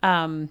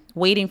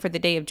 waiting for the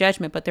day of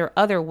judgment. But there are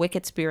other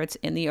wicked spirits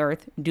in the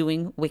earth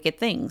doing wicked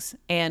things.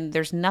 And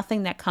there's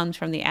nothing that comes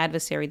from the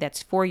adversary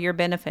that's for your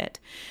benefit.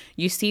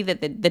 You see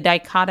that the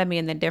dichotomy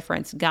and the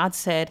difference. God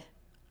said,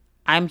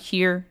 I'm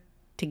here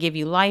to give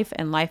you life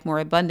and life more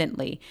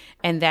abundantly.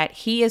 And that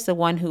he is the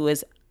one who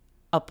is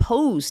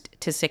opposed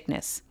to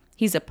sickness.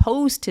 He's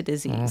opposed to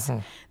disease.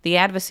 The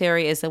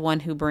adversary is the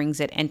one who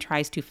brings it and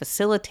tries to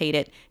facilitate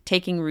it,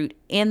 taking root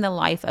in the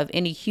life of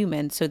any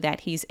human so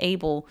that he's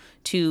able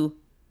to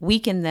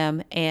weaken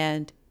them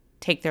and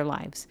take their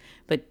lives.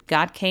 But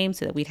God came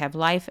so that we'd have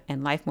life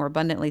and life more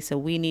abundantly, so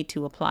we need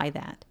to apply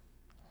that.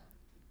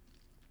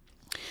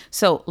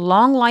 So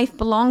long life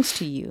belongs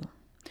to you.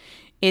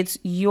 It's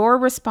your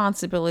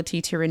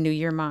responsibility to renew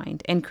your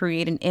mind and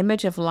create an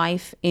image of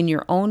life in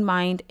your own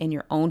mind and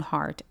your own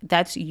heart.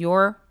 That's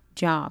your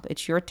job.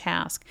 It's your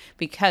task,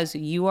 because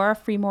you are a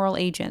free moral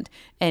agent,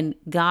 and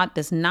God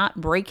does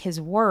not break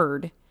his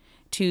word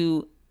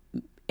to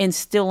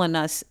instill in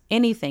us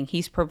anything.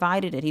 He's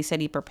provided it. He said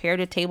he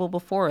prepared a table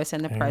before us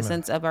in the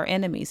presence of our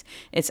enemies.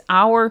 It's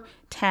our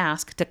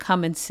task to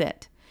come and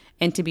sit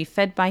and to be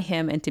fed by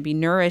him and to be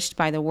nourished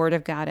by the word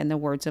of God and the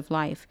words of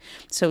life.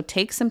 So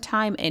take some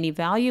time and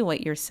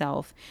evaluate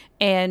yourself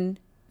and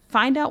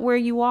find out where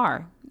you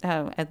are.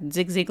 as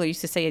Zig Ziglar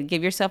used to say,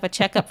 give yourself a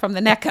checkup from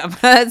the neck up.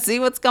 See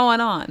what's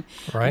going on.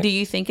 Right. Do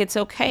you think it's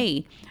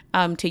okay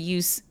to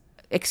use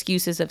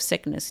excuses of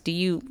sickness? Do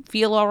you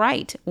feel all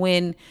right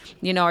when,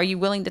 are you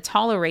willing to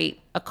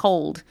tolerate a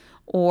cold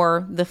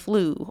or the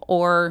flu?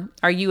 Or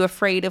are you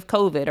afraid of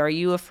COVID? Are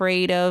you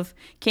afraid of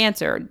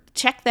cancer?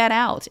 Check that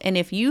out. And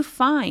if you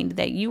find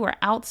that you are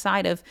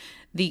outside of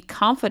the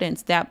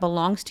confidence that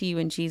belongs to you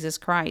in Jesus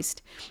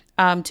Christ,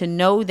 to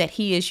know that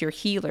he is your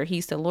healer.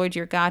 He's the Lord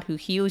your God who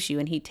heals you,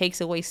 and he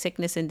takes away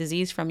sickness and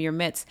disease from your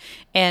midst.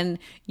 And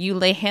you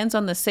lay hands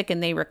on the sick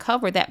and they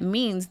recover. That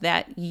means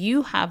that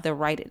you have the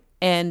right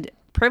and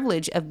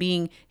privilege of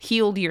being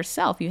healed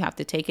yourself. You have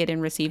to take it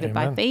and receive it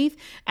by Amen. faith.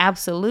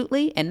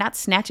 Absolutely. And not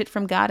snatch it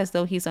from God as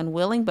though he's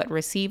unwilling, but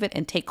receive it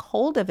and take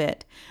hold of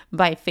it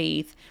by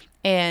faith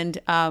and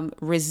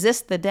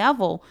resist the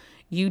devil.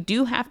 You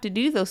do have to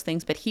do those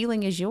things, but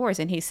healing is yours.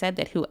 And he said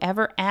that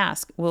whoever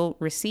asks will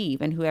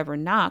receive, and whoever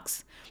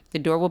knocks, the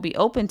door will be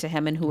open to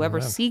him, and whoever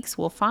Amen. seeks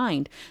will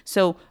find.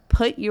 So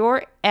put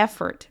your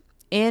effort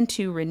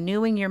into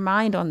renewing your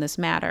mind on this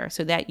matter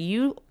so that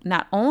you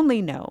not only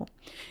know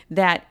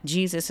that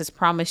Jesus has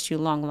promised you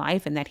long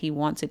life and that he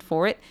wants it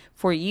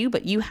for you,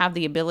 but you have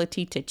the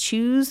ability to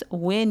choose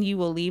when you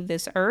will leave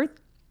this earth.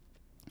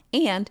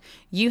 And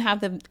you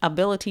have the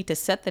ability to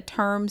set the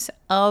terms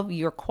of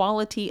your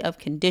quality of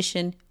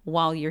condition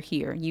while you're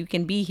here. You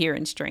can be here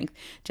in strength.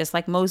 Just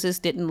like Moses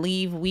didn't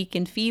leave weak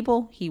and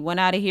feeble. He went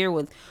out of here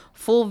with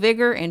full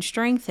vigor and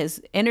strength.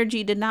 His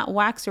energy did not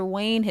wax or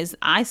wane. His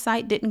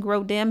eyesight didn't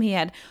grow dim. He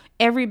had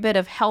every bit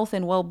of health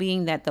and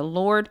well-being that the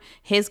Lord,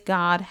 his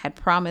God, had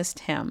promised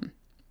him.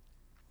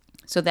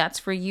 So that's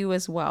for you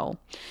as well.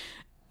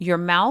 Your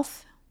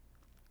mouth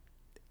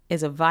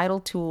is a vital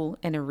tool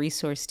and a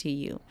resource to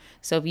you.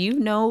 So if you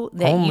know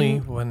that only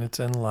when it's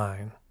in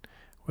line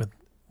with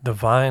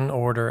divine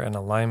order and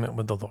alignment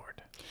with the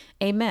Lord.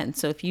 Amen.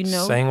 So if you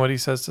know, saying what he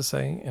says to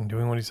say and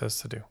doing what he says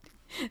to do.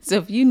 So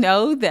if you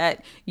know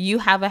that you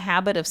have a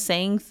habit of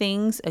saying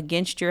things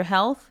against your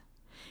health,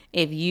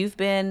 if you've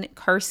been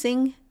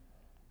cursing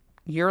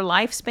your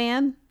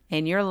lifespan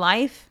and your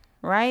life,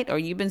 right? Or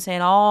you've been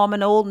saying, oh, I'm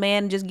an old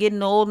man, just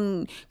getting old,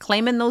 and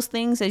claiming those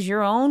things as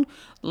your own.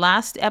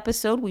 Last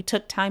episode, we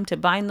took time to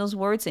bind those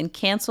words and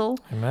cancel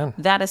Amen.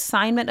 that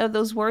assignment of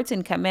those words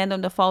and command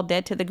them to fall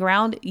dead to the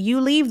ground. You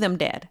leave them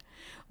dead.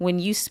 When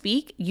you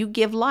speak, you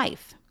give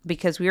life,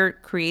 because we are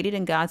created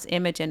in God's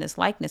image and his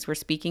likeness. We're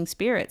speaking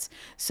spirits.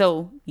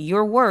 So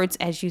your words,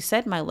 as you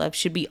said, my love,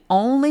 should be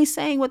only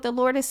saying what the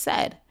Lord has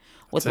said.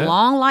 With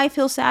long life,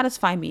 he'll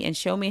satisfy me and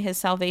show me his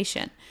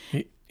salvation.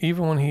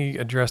 Even when he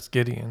addressed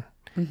Gideon,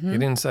 he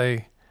didn't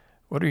say,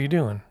 what are you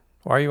doing?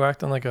 Why are you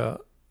acting like a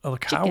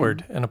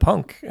coward and a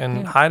punk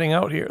and hiding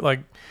out here?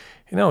 Like,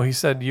 he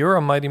said, you're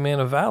a mighty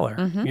man of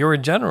valor. You're a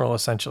general,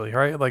 essentially,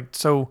 right? Like,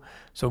 so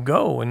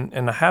go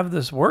and I have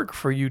this work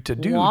for you to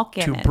do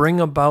to bring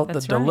about the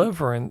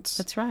deliverance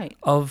That's right.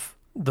 of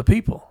the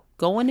people.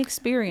 Go and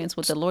experience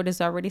what the Lord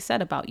has already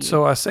said about you.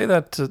 So I say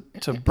that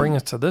to bring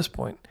us to this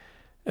point.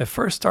 It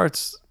first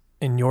starts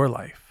in your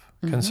life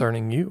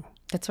concerning you.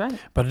 That's right.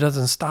 But it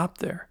doesn't stop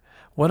there.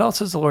 What else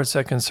has the Lord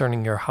said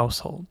concerning your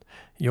household,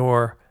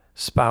 your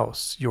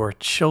spouse, your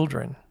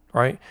children,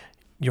 right?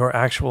 Your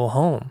actual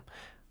home.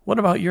 What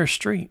about your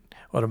street?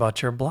 What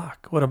about your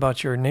block? What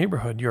about your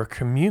neighborhood, your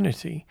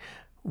community?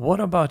 What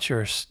about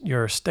your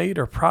state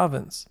or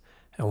province?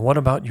 And what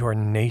about your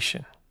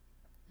nation?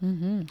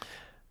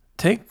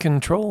 Take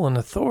control and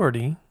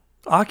authority,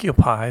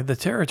 occupy the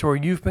territory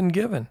you've been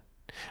given.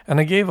 And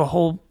I gave a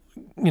whole,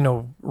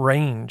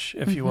 range,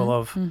 if you will,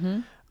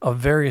 of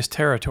various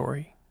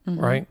territory,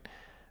 right?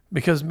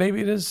 Because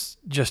maybe it is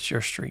just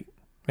your street.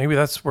 Maybe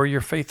that's where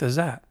your faith is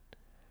at.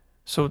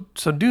 So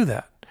do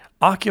that.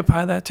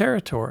 Occupy that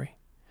territory.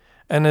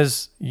 And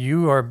as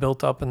you are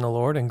built up in the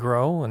Lord and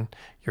grow and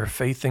your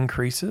faith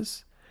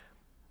increases,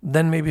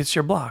 then maybe it's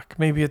your block.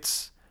 Maybe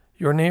it's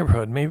your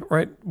neighborhood. Maybe,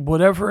 right?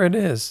 Whatever it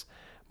is.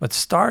 But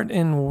start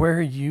in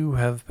where you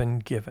have been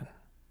given.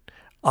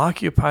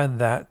 Occupy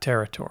that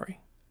territory.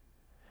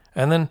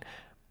 And then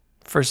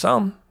for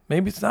some,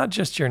 maybe it's not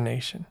just your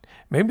nation.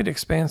 Maybe it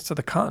expands to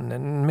the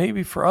continent. And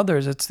maybe for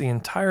others, it's the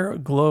entire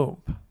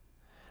globe.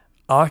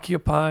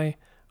 Occupy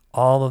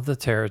all of the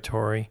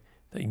territory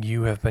that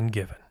you have been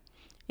given.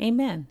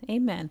 Amen.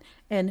 Amen.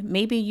 And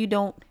maybe you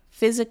don't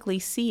physically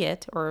see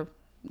it, or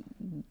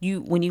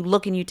when you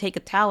look and you take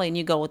a tally and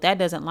you go, well, that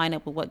doesn't line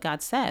up with what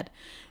God said.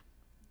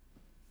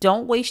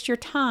 Don't waste your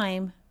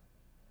time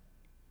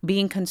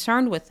being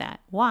concerned with that.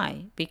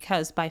 Why?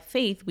 Because by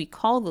faith, we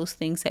call those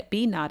things that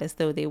be not as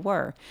though they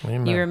were.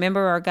 Amen. You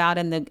remember our God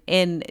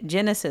in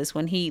Genesis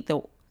when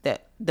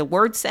the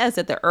word says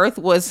that the earth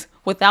was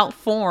without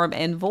form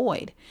and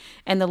void.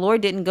 And the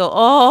Lord didn't go,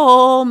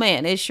 oh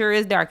man, it sure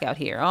is dark out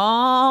here.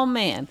 Oh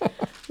man.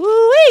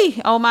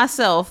 Woo-wee. Oh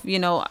myself,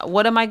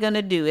 what am I going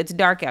to do? It's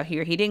dark out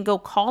here. He didn't go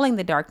calling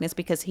the darkness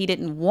because he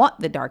didn't want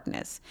the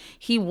darkness.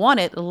 He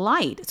wanted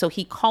light. So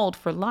he called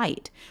for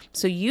light.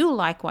 So you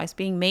likewise,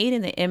 being made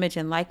in the image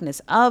and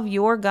likeness of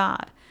your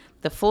God,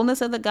 the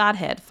fullness of the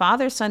Godhead,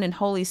 Father, Son, and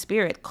Holy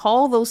Spirit,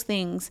 call those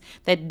things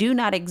that do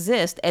not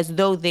exist as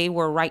though they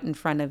were right in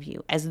front of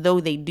you, as though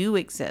they do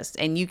exist,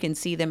 and you can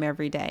see them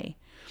every day.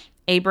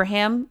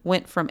 Abraham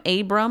went from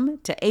Abram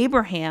to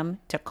Abraham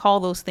to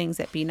call those things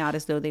that be not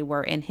as though they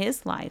were in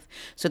his life.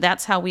 So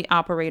that's how we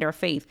operate our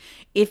faith.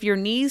 If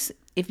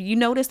you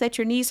notice that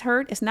your knees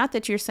hurt, it's not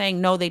that you're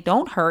saying, no, they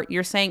don't hurt.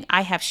 You're saying,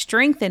 I have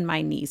strength in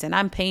my knees and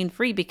I'm pain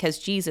free because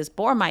Jesus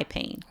bore my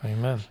pain.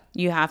 Amen.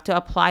 You have to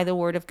apply the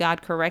word of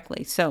God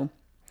correctly. So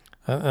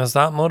and it's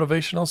not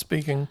motivational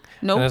speaking.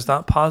 Nope. And it's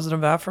not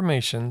positive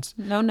affirmations.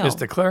 No. It's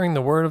declaring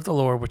the word of the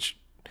Lord, which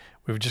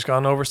we've just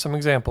gone over some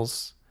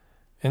examples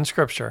in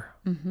Scripture,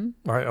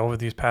 right, over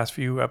these past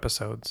few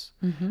episodes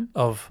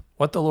of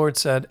what the Lord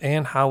said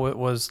and how it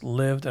was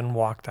lived and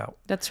walked out.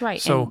 That's right.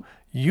 So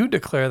you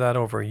declare that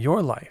over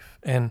your life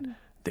and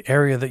the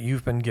area that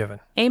you've been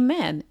given.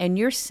 Amen. And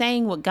you're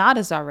saying what God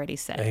has already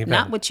said, Amen.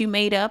 Not what you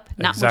made up,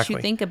 not Exactly. what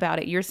you think about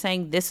it. You're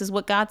saying this is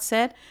what God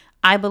said.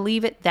 I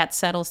believe it. That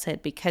settles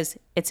it because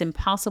it's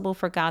impossible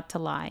for God to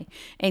lie.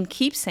 And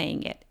keep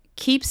saying it.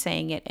 Keep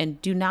saying it. And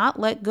do not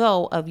let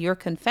go of your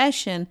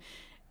confession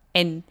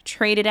and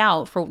trade it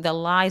out for the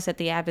lies that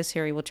the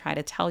adversary will try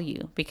to tell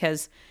you,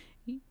 because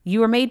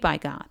you are made by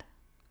God.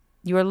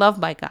 You are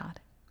loved by God.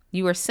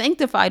 You are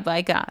sanctified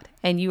by God,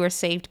 and you are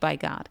saved by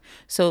God.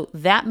 So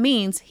that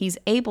means he's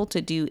able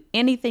to do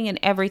anything and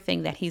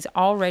everything that he's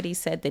already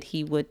said that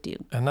he would do.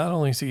 And not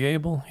only is he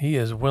able, he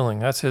is willing.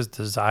 That's his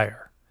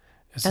desire.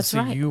 Is That's to see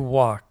right. you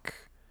walk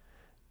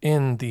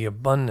in the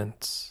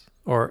abundance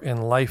or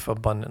in life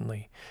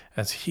abundantly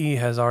as he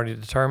has already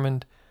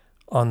determined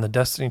on the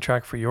destiny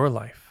track for your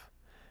life.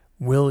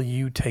 Will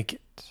you take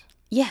it?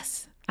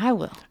 Yes, I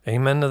will.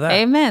 Amen to that.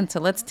 Amen. So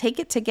let's take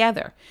it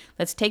together.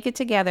 Let's take it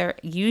together.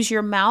 Use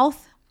your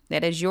mouth.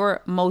 That is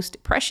your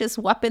most precious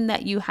weapon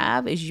that you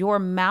have, is your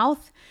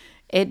mouth.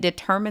 It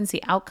determines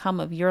the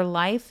outcome of your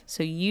life.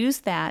 So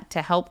use that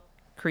to help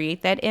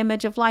create that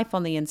image of life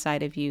on the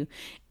inside of you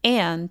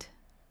and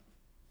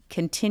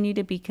continue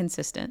to be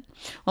consistent.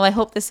 Well, I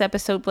hope this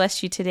episode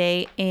blessed you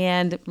today,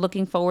 and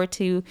looking forward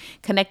to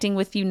connecting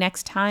with you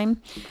next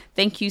time.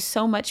 Thank you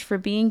so much for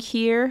being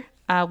here.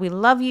 We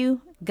love you.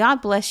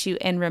 God bless you.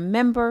 And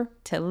remember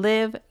to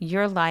live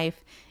your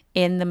life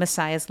in the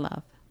Messiah's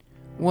love.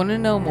 Want to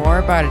know more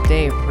about a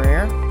day of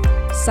prayer?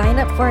 Sign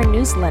up for our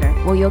newsletter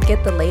where you'll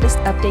get the latest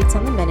updates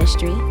on the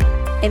ministry,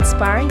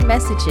 inspiring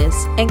messages,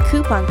 and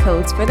coupon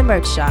codes for the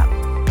merch shop.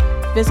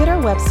 Visit our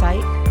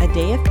website,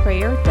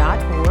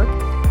 adayofprayer.org.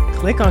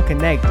 Click on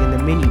Connect in the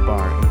menu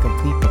bar and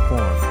complete the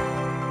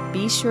form.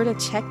 Be sure to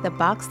check the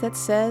box that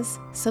says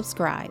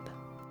subscribe.